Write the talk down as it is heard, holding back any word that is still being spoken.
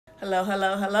Hello,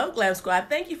 hello, hello, Glam Squad.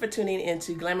 Thank you for tuning in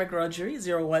to Glamour Girl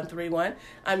Jewelry0131.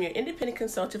 I'm your independent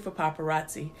consultant for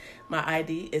paparazzi. My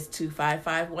ID is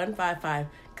 255155.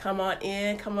 Come on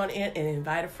in, and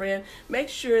invite a friend. Make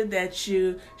sure that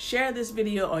you share this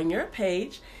video on your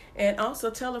page and also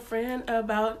tell a friend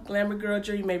about Glamour Girl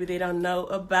Jewelry. Maybe they don't know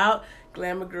about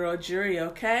Glamour Girl Jewelry,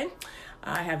 okay?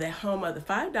 I have that home of the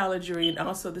 $5 jewelry and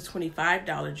also the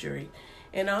 $25 jewelry.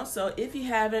 And also, if you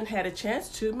haven't had a chance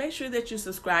to, make sure that you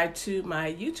subscribe to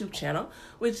my YouTube channel,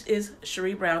 which is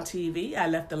Sherri Brown TV. I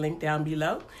left the link down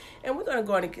below. And we're going to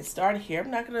go ahead and get started here.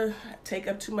 I'm not going to take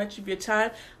up too much of your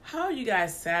time. How are you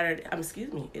guys Saturday?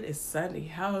 It is Sunday.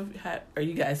 How are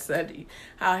you guys Sunday?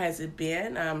 How has it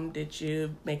been? Did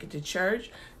you make it to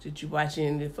church? Did you watch any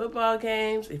of the football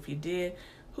games? If you did,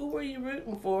 who were you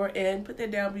rooting for? And put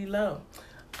that down below.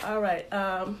 All right.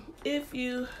 If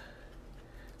you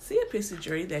see a piece of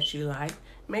jewelry that you like,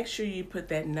 make sure you put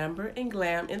that number and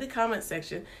glam in the comment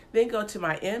section. Then go to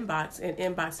my inbox and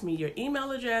inbox me your email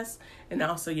address and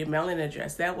also your mailing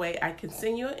address. That way I can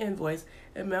send you an invoice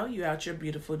and mail you out your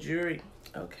beautiful jewelry.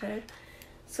 Okay?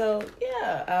 So,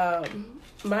 yeah,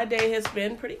 my day has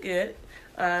been pretty good.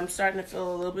 I'm starting to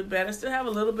feel a little bit better. Still have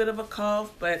a little bit of a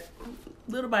cough, but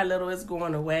little by little it's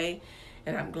going away.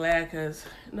 And I'm glad because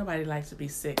nobody likes to be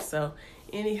sick. So,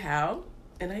 anyhow,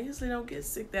 and I usually don't get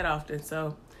sick that often,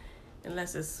 so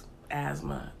unless it's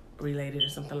asthma related or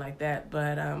something like that.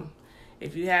 But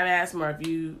if you have asthma, or if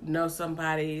you know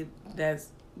somebody that's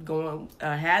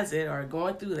has it or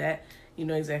going through that, you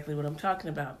know exactly what I'm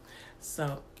talking about.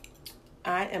 So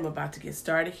I am about to get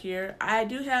started here. I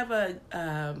do have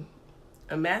a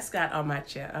mascot on my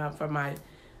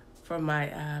for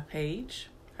my page.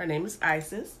 Her name is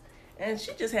Isis, and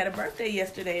she just had a birthday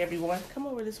yesterday. Everyone, come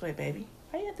over this way, baby.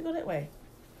 Why you have to go that way?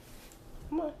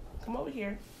 Come on, come over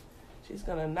here. She's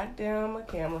gonna knock down my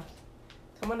camera.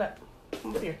 Come on up,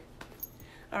 come over here.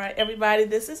 All right, everybody,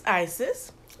 this is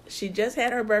Isis. She just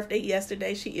had her birthday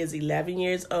yesterday. She is 11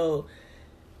 years old.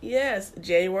 Yes,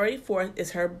 January 4th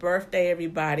is her birthday,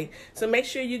 everybody. So make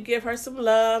sure you give her some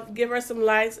love, give her some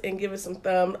likes, and give her some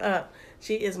thumb up.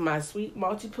 She is my sweet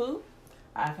multi-poo.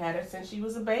 I've had her since she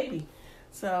was a baby.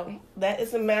 So that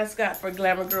is the mascot for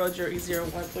Glamour Girl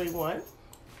Jewelry0131.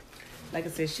 Like I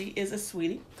said, she is a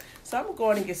sweetie. So I'm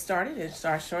going to get started and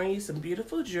start showing you some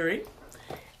beautiful jewelry.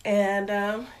 And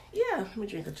yeah, let me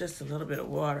drink just a little bit of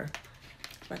water.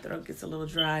 My throat gets a little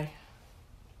dry.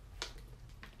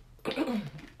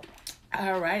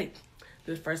 All right.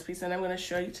 The first piece that I'm going to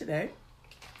show you today,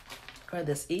 or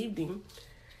this evening,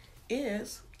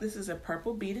 this is a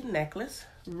purple beaded necklace.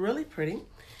 Really pretty.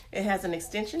 It has an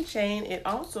extension chain. It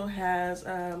also has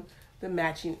the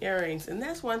matching earrings. And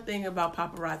that's one thing about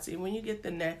paparazzi. When you get the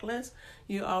necklace,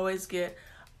 you always get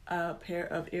a pair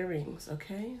of earrings,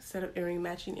 okay? Set of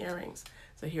matching earrings.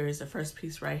 So here is the first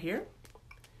piece right here.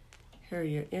 Here are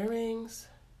your earrings.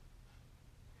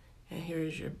 And here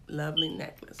is your lovely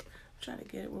necklace. Try to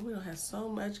get it where we don't have so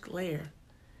much glare.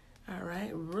 All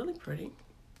right, really pretty.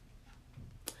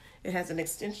 It has an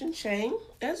extension chain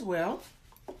as well.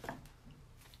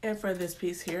 And for this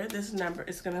piece here, this number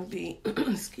is going to be,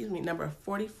 excuse me, number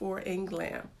 44 in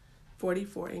glam.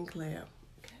 44 in glam.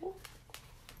 Okay.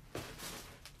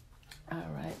 All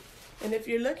right. And if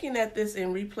you're looking at this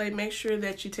in replay, make sure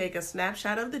that you take a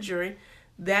snapshot of the jewelry.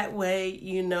 That way,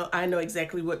 I know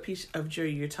exactly what piece of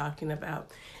jewelry you're talking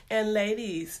about. And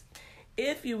ladies,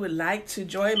 if you would like to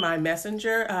join my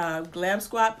Messenger Glam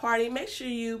Squad party, make sure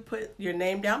you put your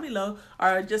name down below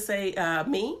or just say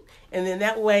me. And then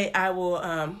that way I will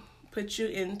put you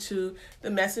into the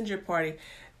Messenger party.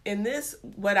 In this,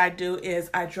 what I do is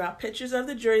I drop pictures of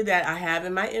the jewelry that I have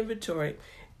in my inventory.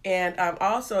 And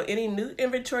also, any new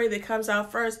inventory that comes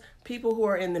out first, people who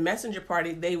are in the Messenger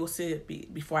party, they will see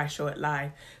it before I show it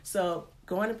live. So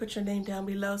go on and put your name down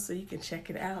below so you can check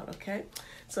it out, okay?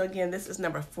 So again, this is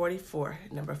number 44.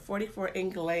 Number 44 in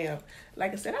glam.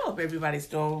 Like I said, I hope everybody's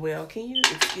doing well. Can you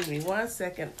excuse me 1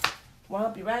 second? Well,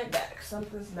 I'll be right back.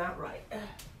 Something's not right. Oh,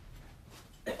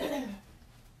 goodness.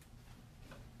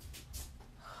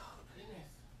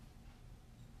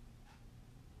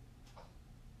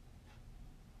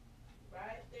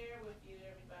 Right there with you,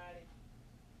 everybody.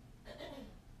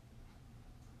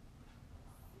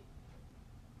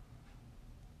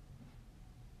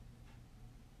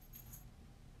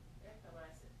 There come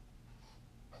Isis.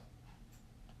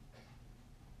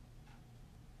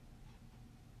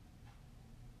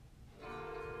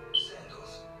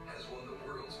 Sandals has won the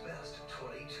world's best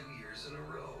 22 years of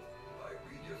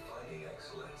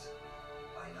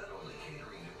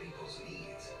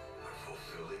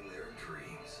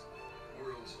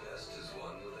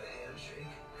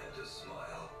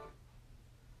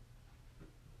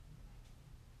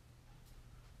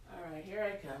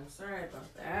I'm sorry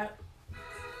about that.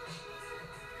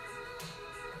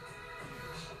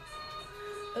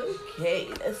 Okay,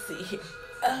 let's see here.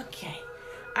 Okay.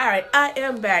 All right, I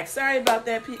am back. Sorry about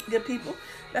that, good people.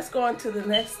 Let's go on to the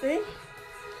next thing.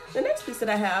 The next piece that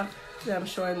I have that I'm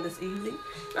showing this evening,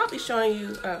 and I'll be showing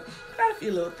you quite a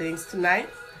few little things tonight.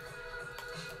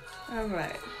 All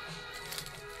right.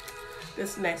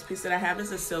 This next piece that I have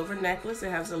is a silver necklace. It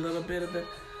has a little bit of the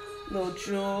little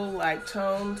jewel-like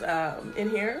tones in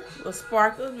here. A little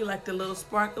sparkle, if you like the little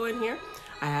sparkle in here.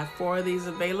 I have 4 of these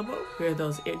available. Here are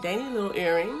those dainty little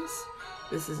earrings.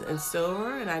 This is in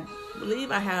silver, and I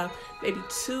believe I have maybe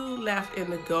 2 left in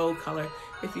the gold color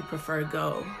if you prefer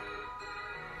gold.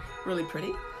 Really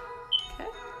pretty. Okay.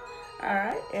 All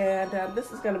right, and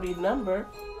this is going to be number,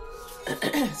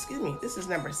 excuse me, this is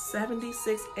number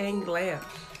 76 in Glam.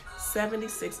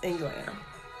 76 in Glam.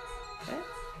 Okay.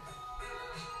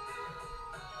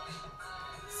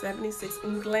 76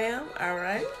 in Glam. All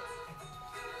right.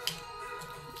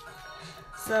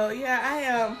 So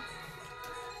yeah,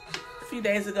 a few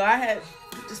days ago I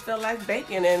just felt like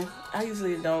baking, and I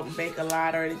usually don't bake a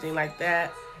lot or anything like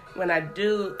that. When I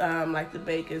do like to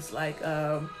bake, it's like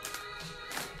either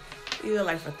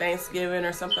like for Thanksgiving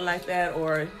or something like that,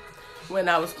 or when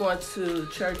I was going to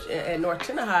church at North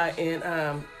Tenneha in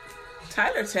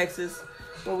Tyler, Texas,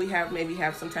 when we maybe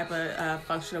have some type of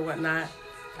function or whatnot,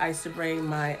 I used to bring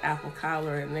my apple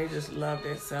cobbler, and they just loved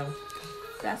it. So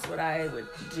that's what I would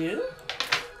do.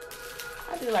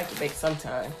 I do like to bake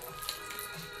sometime.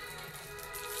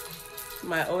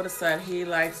 My oldest son, he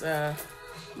likes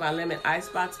my lemon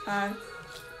icebox pie.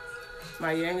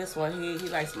 My youngest one, he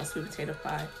likes my sweet potato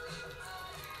pie.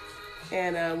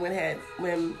 And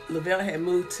when Lavelle had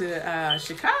moved to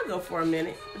Chicago for a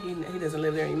minute, he doesn't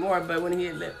live there anymore, but when he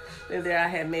had lived there, I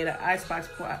had made an icebox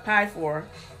pie for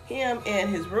him and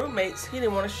his roommates. He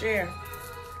didn't want to share.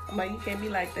 I'm like, you can't be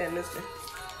like that, mister.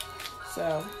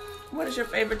 So, what is your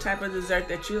favorite type of dessert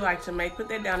that you like to make? Put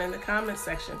that down in the comment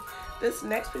section. This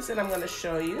next piece that I'm going to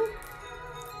show you,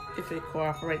 if it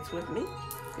cooperates with me,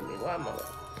 give me one moment.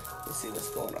 Let's see what's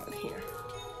going on here.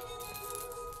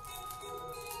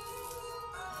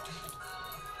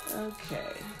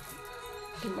 Okay,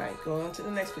 we might go on to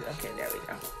the next piece. Okay, there we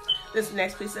go. This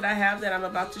next piece that I have that I'm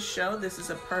about to show, this is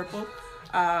a purple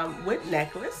with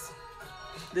necklace.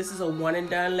 This is a one and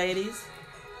done, ladies.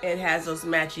 It has those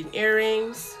matching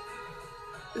earrings.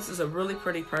 This is a really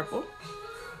pretty purple,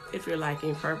 if you're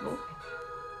liking purple.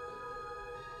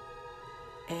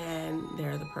 And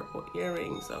there are the purple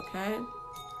earrings, okay?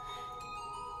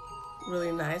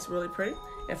 Really nice, really pretty.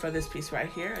 And for this piece right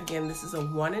here, again, this is a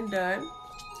one and done.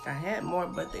 I had more,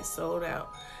 but they sold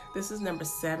out. This is number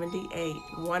 78,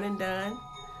 one and done,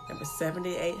 number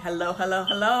 78. Hello, hello,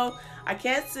 hello. I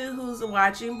can't see who's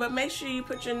watching, but make sure you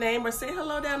put your name or say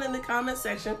hello down in the comment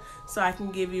section so I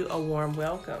can give you a warm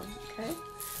welcome, okay?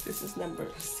 This is number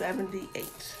 78.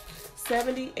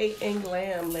 78 in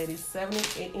Glam, ladies,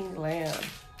 78 in Glam.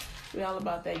 We all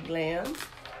about that glam.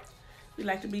 We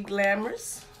like to be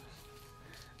glamorous.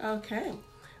 Okay,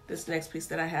 this next piece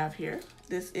that I have here,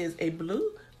 this is a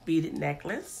blue beaded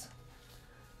necklace.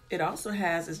 It also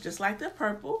has, it's just like the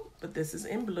purple, but this is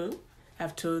in blue. I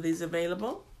have 2 of these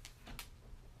available.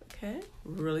 Okay,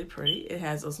 really pretty. It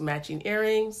has those matching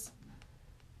earrings.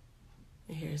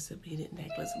 And here's the beaded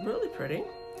necklace, really pretty.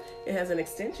 It has an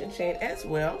extension chain as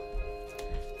well.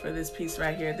 For this piece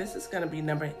right here, this is gonna be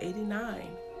number 89.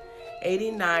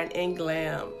 89 in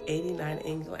Glam, 89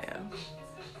 in Glam.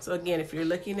 So again, if you're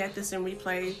looking at this in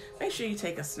replay, make sure you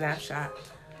take a snapshot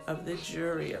of the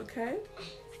jewelry, okay?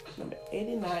 Number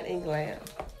 89 in Glam.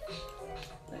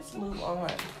 Let's move on.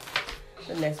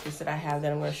 The next piece that I have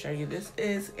that I'm going to show you, this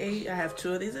is I have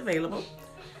 2 of these available.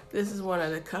 This is one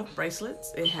of the cuff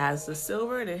bracelets. It has the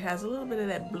silver and it has a little bit of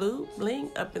that blue bling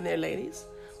up in there, ladies.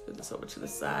 Put this over to the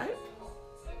side.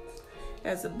 It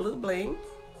has a blue bling.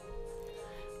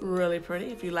 Really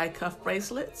pretty if you like cuff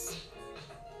bracelets.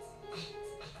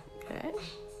 Okay.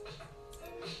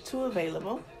 2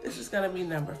 available. This is going to be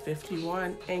number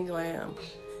 51 in Glam.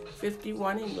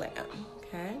 51 in Glam.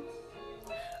 Okay.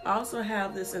 I also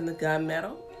have this in the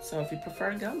gunmetal. So if you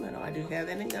prefer gunmetal, I do have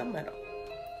that in gunmetal.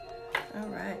 All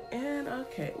right. And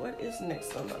okay, what is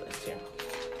next on the list here?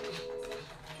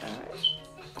 All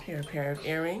right. Here are a pair of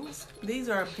earrings. These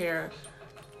are a pair,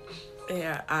 they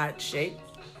are odd shape,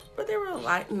 but they're real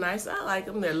light and nice. I like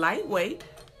them. They're lightweight.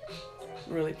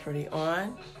 Really pretty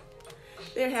on.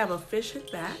 They have a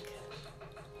fishhook back.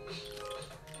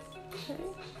 Okay.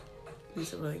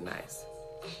 These are really nice.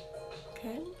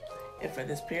 Okay. And for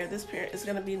this pair is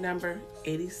going to be number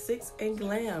 86 in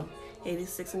Glam.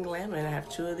 86 in Glam. And I have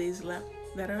 2 of these left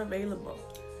that are available.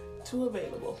 2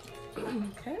 available.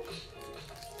 Okay.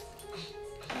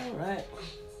 All right.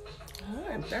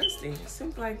 Oh, I'm thirsty. It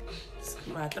seems like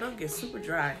my throat gets super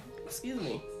dry. Excuse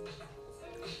me.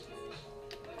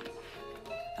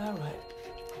 All right.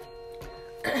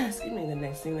 Excuse me. The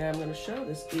next thing that I'm going to show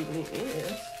this evening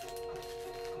is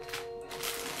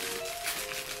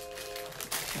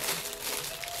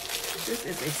this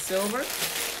is a silver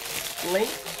link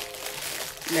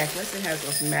necklace. It has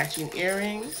those matching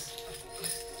earrings,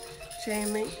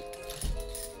 chain link.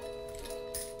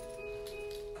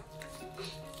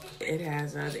 It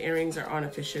has the earrings are on a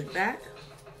fisher back.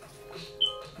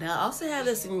 Now I also have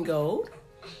this in gold,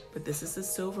 but this is the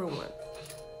silver one.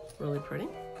 Really pretty.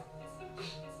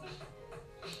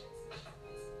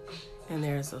 And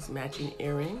there's those matching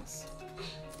earrings.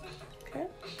 Okay.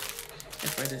 And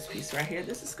for this piece right here,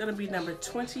 this is going to be number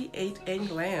 28 in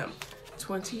Glam.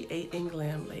 28 in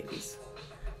Glam, ladies.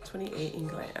 28 in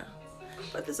Glam.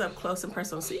 Put this up close and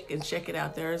personal so you can check it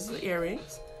out. There's the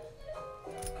earrings.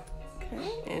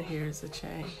 Okay, and here's the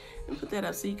chain. And put that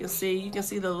up so you can see. You can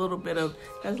see the little bit of,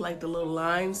 that's like the little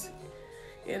lines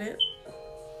in it.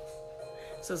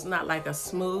 So it's not like a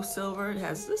smooth silver. It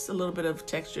has just a little bit of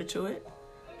texture to it.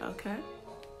 Okay.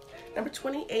 Number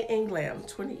 28 in Glam.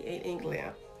 28 in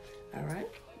Glam. All right.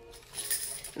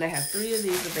 And I have 3 of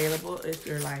these available if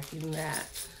you're liking that.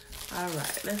 All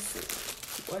right, let's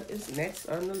see. What is next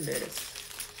on the list?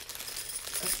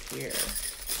 Up here.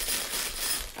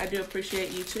 I do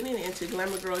appreciate you tuning into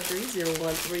Glamour Girl Jewelry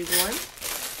 0131.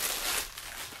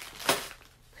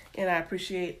 And I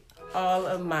appreciate all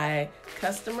of my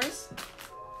customers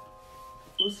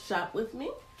who shop with me.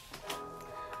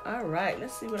 All right,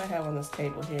 let's see what I have on this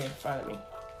table here in front of me.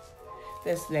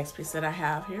 This next piece that I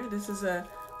have here, this is a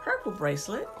purple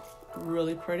bracelet.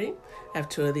 Really pretty. I have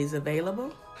 2 of these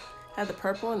available. I have the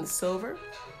purple and the silver.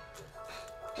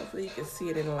 Hopefully you can see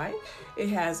it in the light. It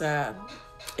has a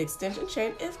extension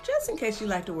chain, if just in case you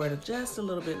like to wear it just a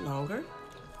little bit longer.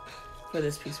 For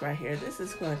this piece right here, this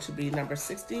is going to be number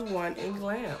 61 in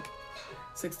Glam.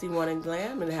 61 in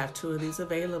Glam, and I have 2 of these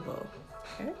available.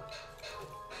 Okay.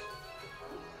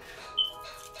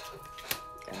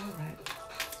 All right.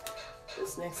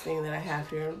 This next thing that I have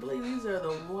here, I believe these are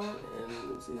the one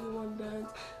and dones.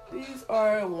 These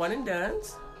are one and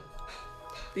dones.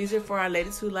 These are for our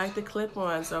ladies who like the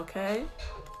clip-ons, okay?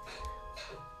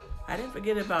 I didn't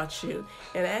forget about you.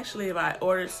 And actually, if I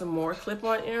ordered some more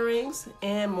clip-on earrings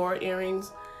and more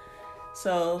earrings,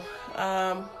 so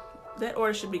that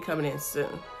order should be coming in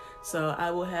soon. So I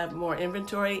will have more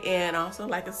inventory, and also,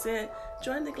 like I said,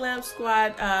 join the Glam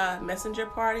Squad messenger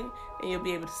party, and you'll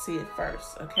be able to see it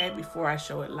first, okay, before I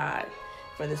show it live.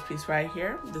 For this piece right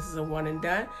here, this is a one and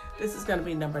done. This is going to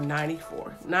be number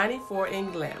 94. 94 in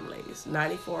Glam, ladies.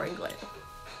 94 in Glam.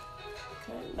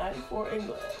 Okay, 94 in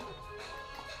Glam.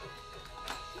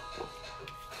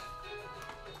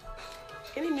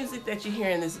 Any music that you hear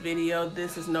in this video,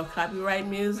 this is no copyright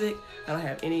music. I don't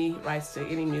have any rights to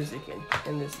any music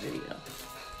in this video.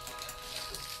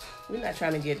 We're not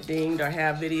trying to get dinged or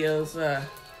have videos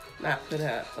not put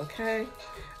up, okay?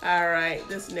 All right,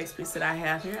 this next piece that I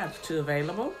have here, I have 2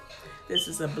 available. This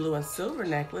is a blue and silver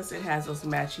necklace. It has those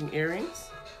matching earrings.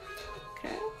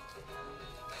 Okay,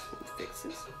 let me fix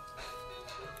this.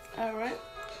 All right.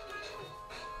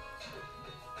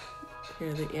 Here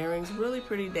are the earrings, really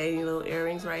pretty dainty little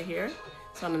earrings right here.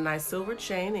 It's on a nice silver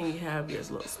chain, and you have your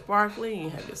little sparkly, and you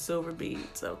have your silver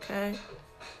beads, okay?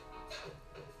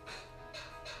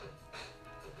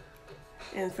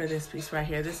 And for this piece right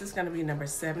here, this is going to be number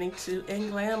 72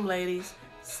 in Glam, ladies.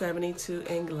 72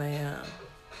 in Glam.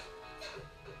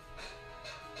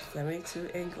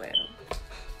 72 in Glam.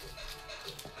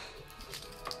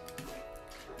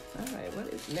 All right, what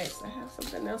is next? I have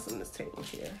something else on this table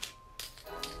here.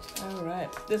 All right,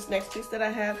 this next piece that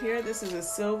I have here, this is a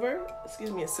silver,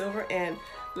 a silver and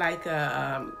like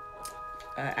a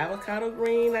avocado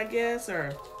green, I guess,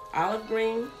 or olive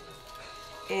green.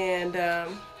 And I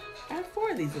have 4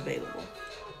 of these available.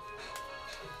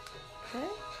 Okay.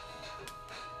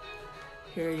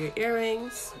 Here are your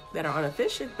earrings that are on a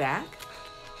fisher back.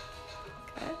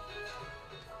 Okay.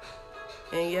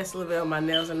 And yes, Lavelle, my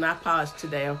nails are not polished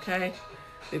today, okay?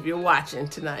 If you're watching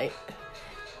tonight.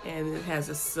 And it has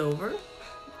a silver.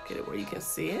 Get it where you can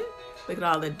see it. Look at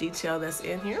all the detail that's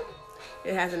in here.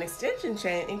 It has an extension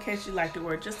chain in case you like to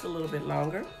wear it just a little bit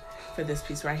longer. For this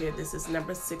piece right here, this is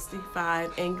number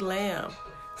 65 in Glam.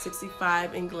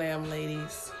 65 in Glam,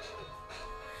 ladies.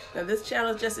 Now this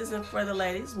channel just isn't for the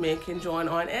ladies. Men can join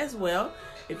on as well.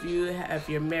 If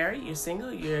you're married, you're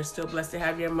single, you're still blessed to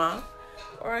have your mom,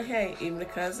 or hey, even a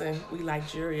cousin. We like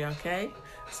jewelry, okay?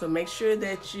 So make sure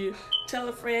that you tell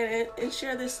a friend and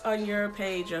share this on your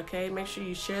page, okay? Make sure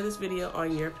you share this video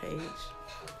on your page.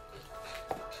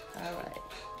 All right.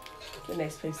 The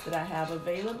next piece that I have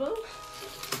available.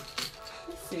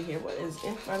 Let's see here. What is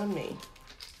in front of me?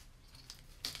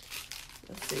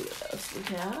 Let's see what else we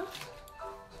have.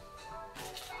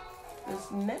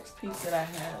 This next piece that I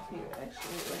have here,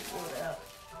 actually, let's pull it out.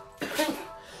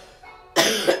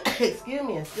 Excuse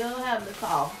me, I still have the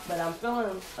cough, but I'm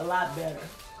feeling a lot better.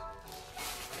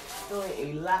 Feeling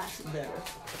a lot better.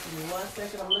 Give me 1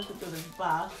 second, I'm looking through this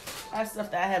box. I have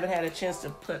stuff that I haven't had a chance to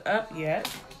put up yet.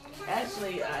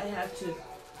 Actually, I have to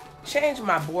change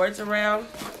my boards around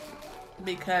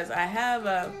because I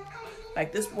have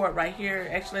like this board right here.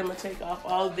 Actually, I'm gonna take off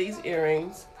all of these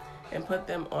earrings and put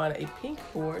them on a pink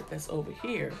board that's over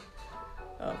here.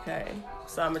 Okay,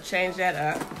 so I'm gonna change that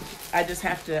up. I just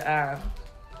have to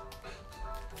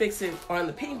fix it on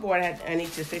the pink board. I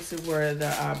need to fix it where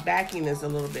the backing is a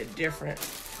little bit different.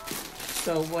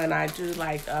 So when I do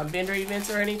like vendor events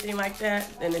or anything like that,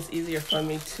 then it's easier for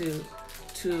me to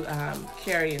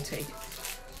carry and take it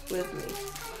with me.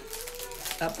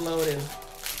 Upload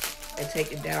and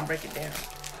take it down, break it down.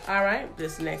 All right,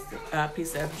 this next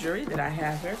piece of jewelry that I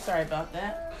have here, sorry about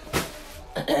that.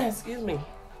 Excuse me.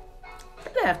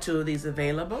 I have 2 of these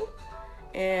available,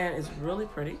 and it's really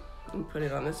pretty. Let me put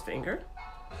it on this finger.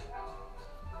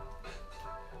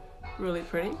 Really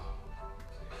pretty.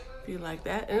 If you like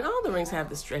that. And all the rings have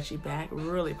the stretchy back.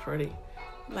 Really pretty.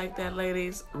 Like that,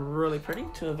 ladies? Really pretty.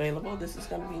 2 available. This is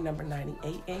going to be number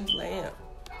 98 in Glam.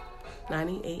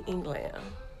 98 in Glam.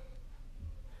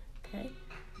 Okay.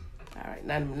 All right,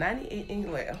 number 98 in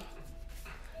Glam.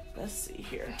 Let's see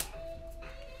here.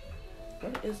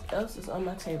 What else is on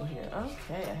my table here?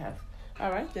 Okay, I have.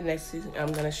 All right, the next piece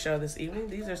I'm going to show this evening.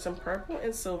 These are some purple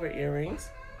and silver earrings.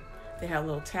 They have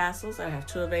little tassels. I have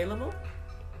 2 available.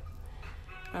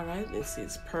 All right, let's see.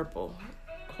 It's purple.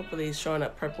 Hopefully, it's showing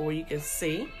up purple where you can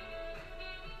see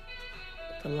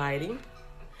the lighting.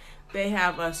 They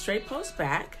have a straight post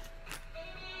back.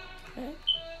 Okay,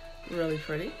 really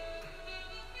pretty.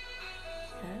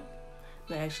 Okay.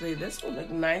 And actually, this will look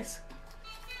nice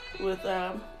with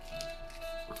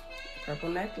purple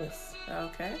necklace.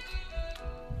 Okay,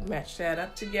 match that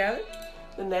up together.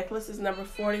 The necklace is number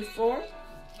 44,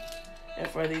 and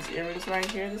for these earrings right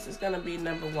here, this is going to be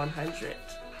number 100.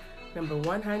 Number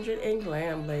 100 in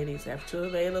Glam, ladies. I have 2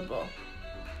 available.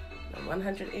 Number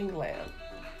 100 in Glam.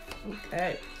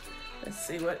 Okay, let's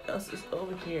see what else is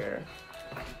over here.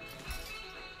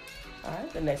 All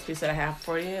right, the next piece that I have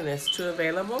for you, and there's 2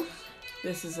 available.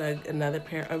 This is another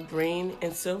pair of green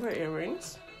and silver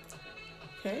earrings.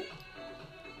 Okay,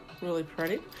 really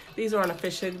pretty. These are on a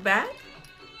fish hook back.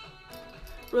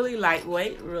 Really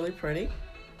lightweight, really pretty.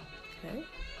 Okay.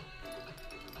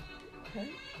 Okay.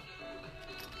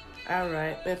 All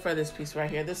right, and for this piece right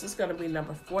here, this is going to be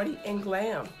number 40 in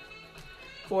Glam.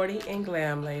 40 in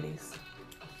Glam, ladies.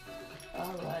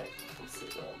 All right, let's see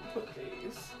where I'm going to put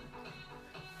these.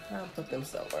 I'll put them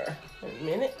somewhere in a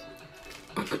minute.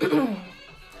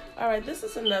 All right, this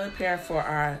is another pair for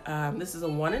our, this is a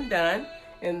one and done,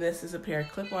 and this is a pair of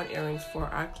clip-on earrings for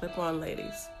our clip-on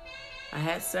ladies. I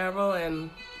had several, and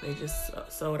they just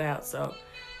sold out, so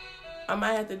I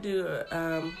might have to do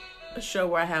a show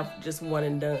where I have just one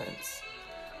and dones.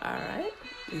 All right,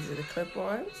 these are the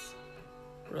clip-ons.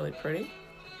 Really pretty.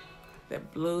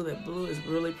 That blue is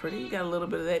really pretty. You got a little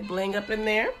bit of that bling up in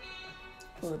there.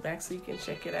 Pull it back so you can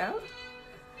check it out.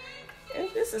 And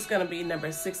this is going to be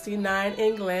number 69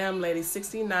 in Glam, ladies.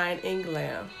 69 in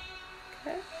Glam.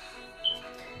 Okay.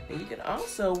 And you can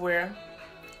also wear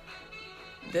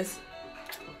this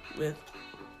with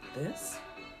this.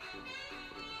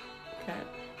 Okay.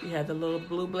 You have the little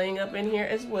blue bling up in here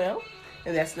as well.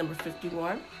 And that's number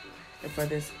 51. And for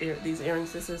these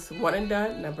earrings, this is one and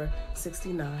done, number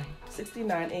 69.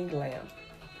 69 in Glam.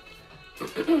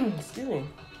 Excuse me.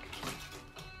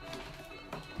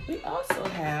 We also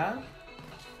have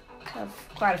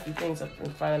quite a few things up in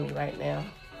front of me right now.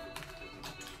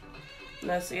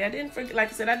 Now, see, I didn't forget. Like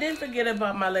I said, I didn't forget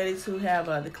about my ladies who have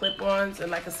the clip-ons,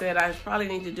 and like I said, I probably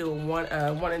need to do a one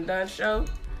and done show.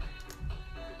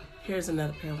 Here's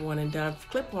another pair of one and done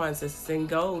clip-ons. This is in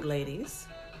gold, ladies.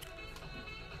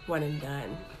 One and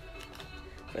done.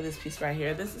 For this piece right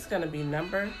here, this is going to be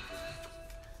number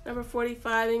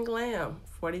 45 in Glam.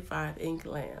 45 in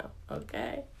Glam.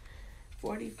 Okay.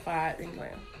 45 in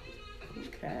Glam.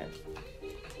 Okay.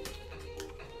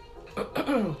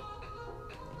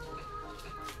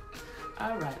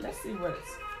 All right, let's see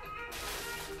what's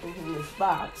in this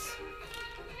box.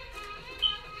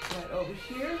 Right over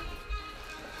here.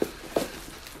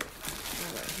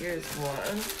 here's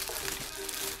one.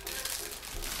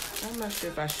 I'm not sure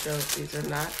if I showed these or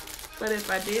not, but if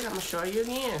I did, I'm gonna show you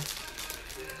again.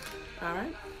 All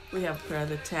right, we have a pair of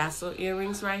the tassel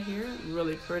earrings right here,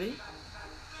 really pretty.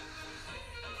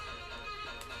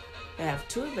 I have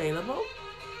 2 available.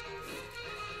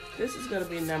 This is gonna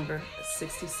be number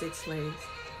 66, ladies.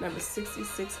 Number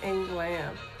 66 in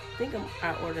Glam. I think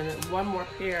I ordered one more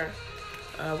pair,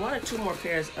 1 or 2 more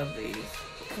pairs of these,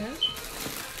 okay?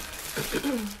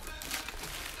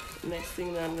 Next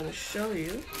thing that I'm gonna show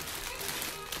you.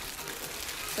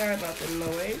 Sorry about the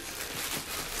noise.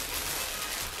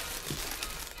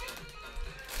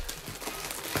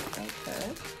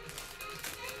 Okay.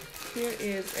 Here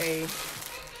is I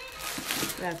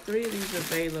have 3 of these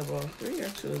available. 3 or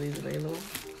 2 of these available.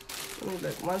 Let me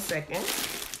look 1 second. This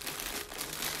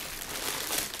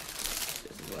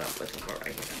is what I'm looking for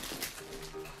right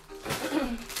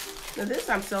here. Now this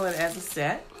I'm selling as a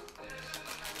set.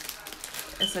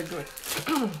 It's a green,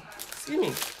 excuse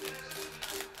me,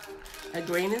 a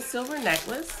green and silver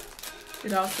necklace.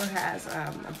 It also has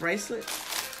a bracelet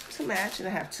to match, and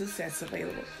I have 2 sets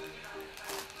available.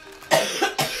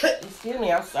 Excuse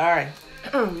me, I'm sorry.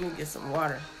 Let me get some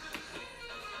water.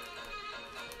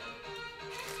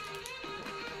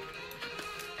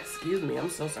 Excuse me, I'm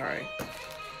so sorry.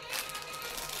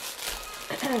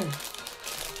 Pull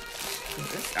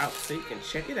this out so you can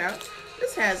check it out.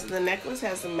 The necklace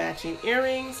has some matching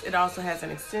earrings. It also has an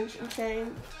extension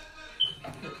chain.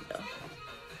 Here we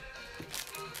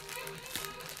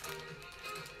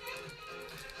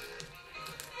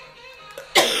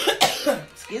go.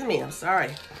 Excuse me, I'm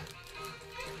sorry.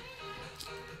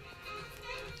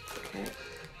 Okay,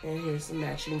 and here's the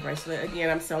matching bracelet.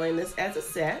 Again, I'm selling this as a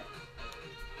set.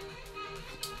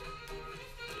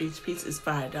 Each piece is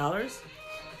 $5.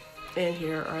 And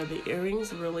here are the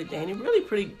earrings, really dainty, really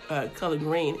pretty color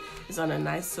green. It's on a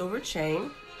nice silver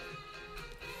chain.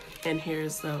 And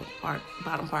here's the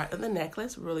bottom part of the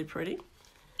necklace, really pretty.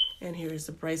 And here's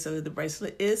the bracelet. The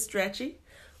bracelet is stretchy,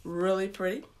 really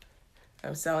pretty.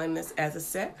 I'm selling this as a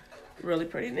set, really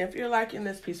pretty. And if you're liking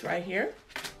this piece right here,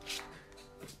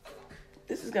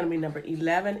 this is gonna be number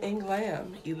 11 in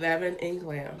Glam. 11 in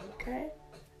Glam, okay?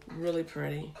 Really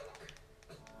pretty.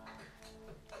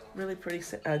 Really pretty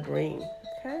green,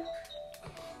 okay?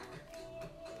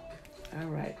 All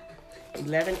right,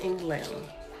 11 in Glam.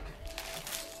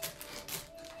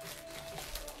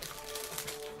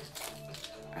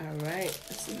 All right,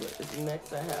 let's see what is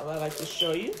next I have. I'd like to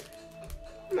show you.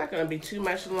 I'm not gonna be too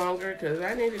much longer because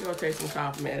I need to go take some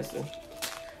cough medicine.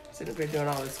 Sitting up here doing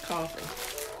all this coughing.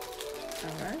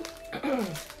 All right.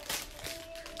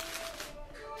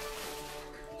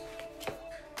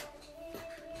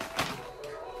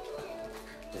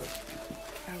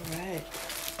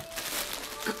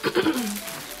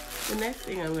 The next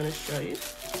thing I'm going to show you,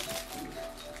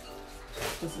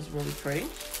 this is really pretty.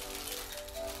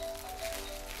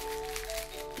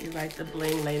 You like the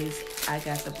bling, ladies? I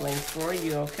got the bling for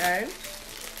you, okay? I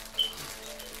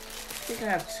think I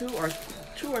have two or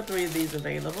three of these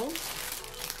available.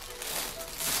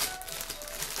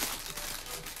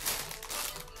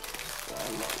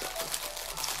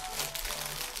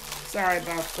 Sorry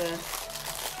about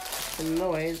the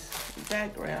noise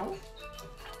background.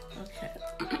 Okay.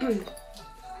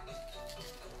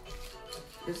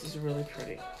 This is really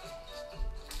pretty.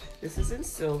 This is in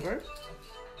silver.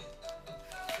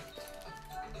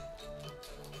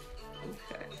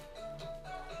 Okay.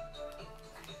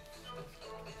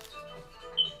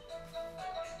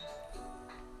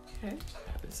 Okay.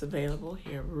 It's available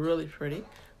here. Really pretty.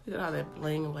 Look at all that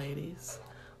bling, ladies.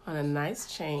 On a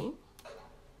nice chain.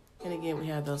 And again, we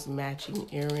have those matching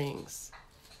earrings.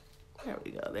 There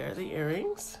we go. There are the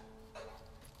earrings.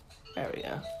 There we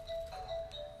go.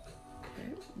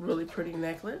 Okay. Really pretty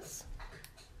necklace.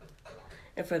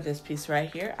 And for this piece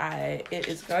right here, it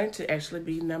is going to actually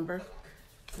be number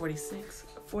 46.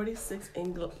 46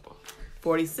 in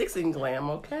Glam,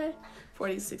 okay?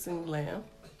 46 in Glam.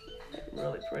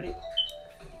 Really pretty.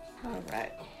 All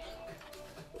right.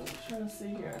 I'm trying to see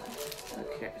here.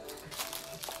 Okay.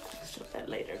 Show that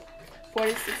later.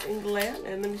 46 in Glam,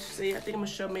 and let me see. I think I'm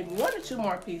gonna show maybe 1 or 2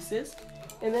 more pieces,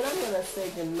 and then I'm gonna say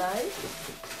goodnight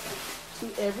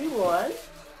to everyone.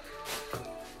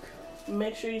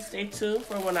 Make sure you stay tuned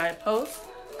for when I post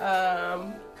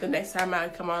the next time I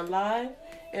come on live.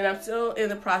 And I'm still in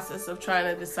the process of trying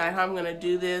to decide how I'm gonna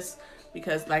do this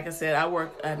because, like I said, I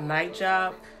work a night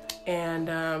job, and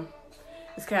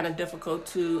it's kind of difficult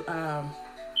to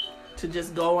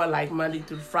just go on like Monday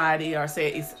through Friday, or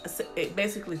say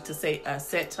basically to say a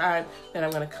set time that I'm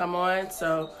gonna come on.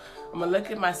 So I'm gonna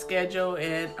look at my schedule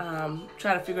and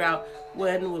try to figure out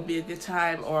when would be a good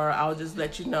time, or I'll just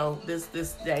let you know this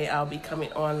day I'll be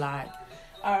coming on live.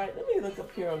 All right, let me look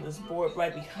up here on this board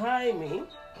right behind me.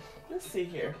 Let's see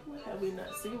here. What have we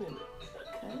not seen in it?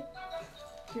 Okay.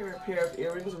 Here are a pair of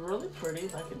earrings, really pretty.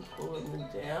 If I can pull them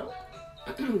down.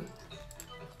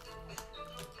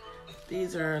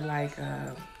 These are like,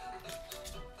 I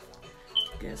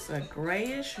guess a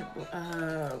grayish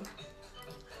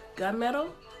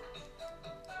gunmetal.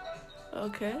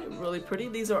 Okay, really pretty.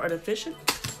 These are artificial.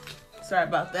 Sorry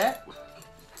about that.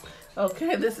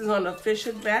 Okay, this is on the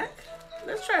fishing back.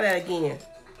 Let's try that again.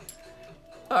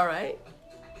 All right.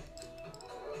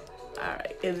 All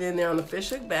right, and then they're on the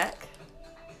fishing back.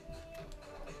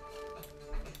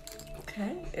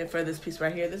 Okay, and for this piece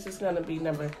right here, this is going to be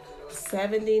number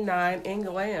 79 in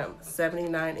Glam.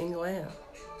 79 in Glam.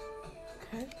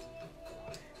 Okay.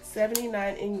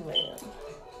 79 in Glam.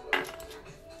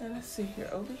 And let's see here,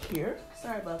 over here.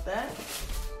 Sorry about that.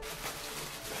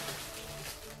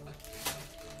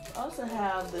 I also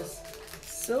have this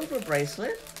silver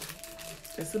bracelet.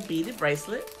 It's a beaded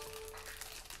bracelet.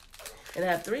 And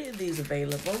I have 3 of these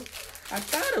available. I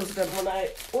thought it was gonna, when I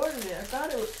ordered it, I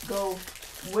thought it would go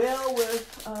well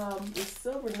with the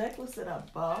silver necklace that I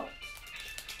bought,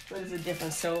 but it's a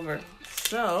different silver.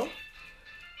 So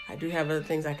I do have other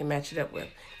things I can match it up with.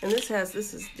 And this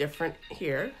is different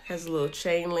here. Has a little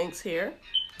chain links here.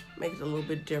 Make it a little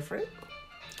bit different.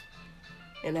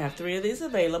 And I have 3 of these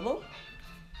available.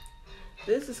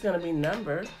 This is gonna be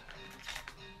number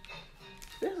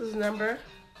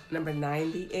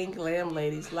 90 in Glam,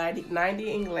 ladies.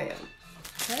 90 in Glam.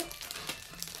 Okay?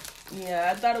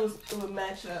 Yeah, I thought it would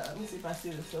match. Let me see if I see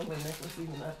the silver necklace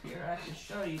even up here. I can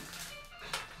show you.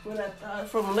 When I thought,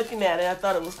 from looking at it, I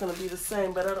thought it was going to be the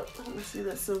same, but I don't. Let me see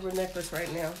that silver necklace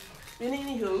right now. And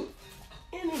anywho,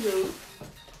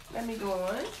 let me go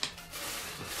on.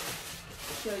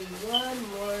 Show you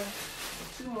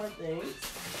 2 more things.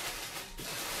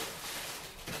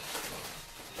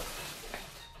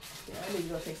 Yeah, I need to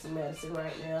go take some medicine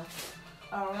right now.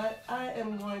 All right, I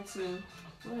am going to.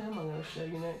 What am I going to show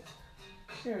you next?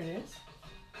 Here it is.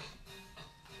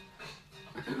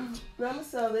 Now I'm going to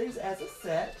sell these as a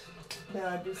set. Now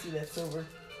I do see that silver.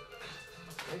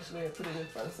 Actually, I put it in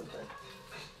front of something.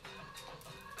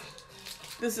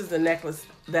 This is the necklace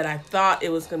that I thought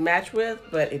it was going to match with,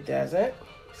 but it doesn't.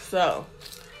 So,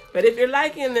 but if you're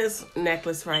liking this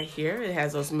necklace right here, it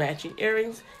has those matching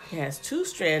earrings. It has 2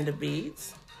 strands of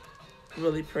beads.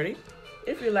 Really pretty.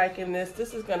 If you're liking this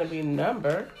is going to be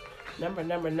number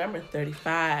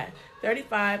 35.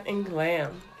 35 in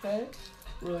Glam. Okay?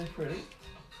 Really pretty.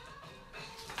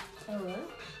 All right.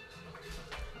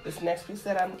 This next piece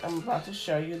that I'm about to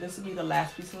show you, this will be the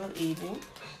last piece of the evening.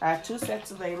 I have 2 sets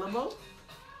available.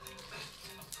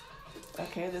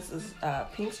 Okay, this is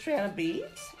pink strand of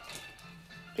beads.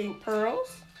 Pink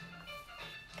pearls.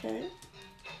 Okay.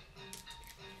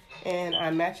 And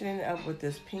I'm matching it up with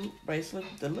this pink bracelet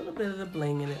with a little bit of the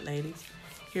bling in it, ladies.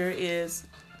 Here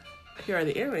are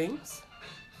the earrings.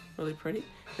 Really pretty.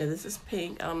 Now this is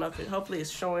pink. I don't know if hopefully it's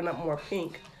showing up more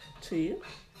pink to you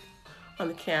on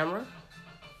the camera.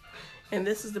 And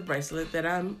this is the bracelet that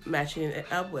I'm matching it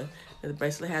up with. Now the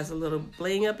bracelet has a little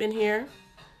bling up in here.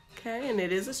 Okay, and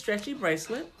it is a stretchy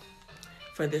bracelet.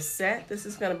 For this set, this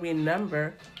is going to be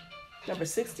number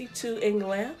 62 in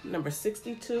Glam. Number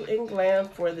 62 in Glam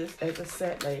for this as a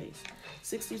set, ladies.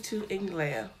 62 in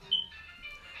Glam.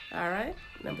 All right,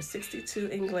 number 62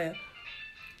 in Glam.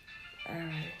 All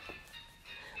right.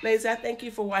 Ladies, I thank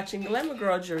you for watching Glamour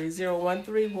Girl Jewelry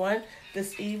 0131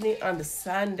 this evening on the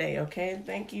Sunday, okay?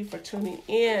 Thank you for tuning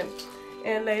in.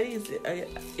 And ladies,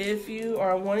 if you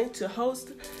are wanting to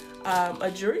host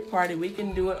a jewelry party, we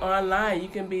can do it online. You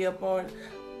can be up on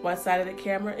one side of the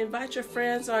camera. Invite your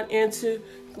friends on into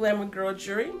Glamour Girl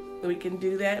Jewelry. We can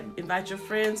do that. Invite your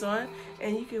friends on,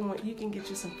 and you can get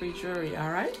you some free jewelry, all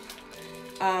right?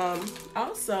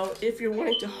 Also, if you're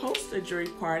wanting to host a jewelry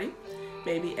party,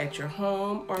 maybe at your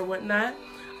home or whatnot,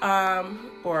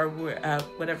 or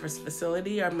whatever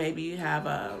facility, or maybe you have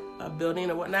a building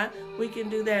or whatnot, we can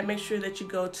do that. Make sure that you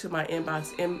go to my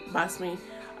inbox me,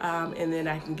 and then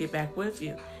I can get back with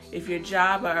you. If your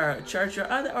job or church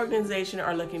or other organization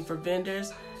are looking for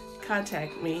vendors,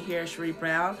 contact me here, Sherri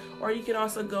Brown, or you can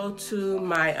also go to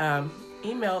my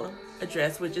email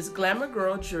address, which is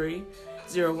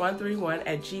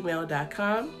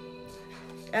glamourgirljury0131@gmail.com.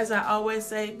 As I always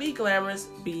say, be glamorous,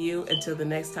 be you. Until the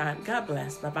next time, God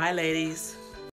bless. Bye-bye, ladies.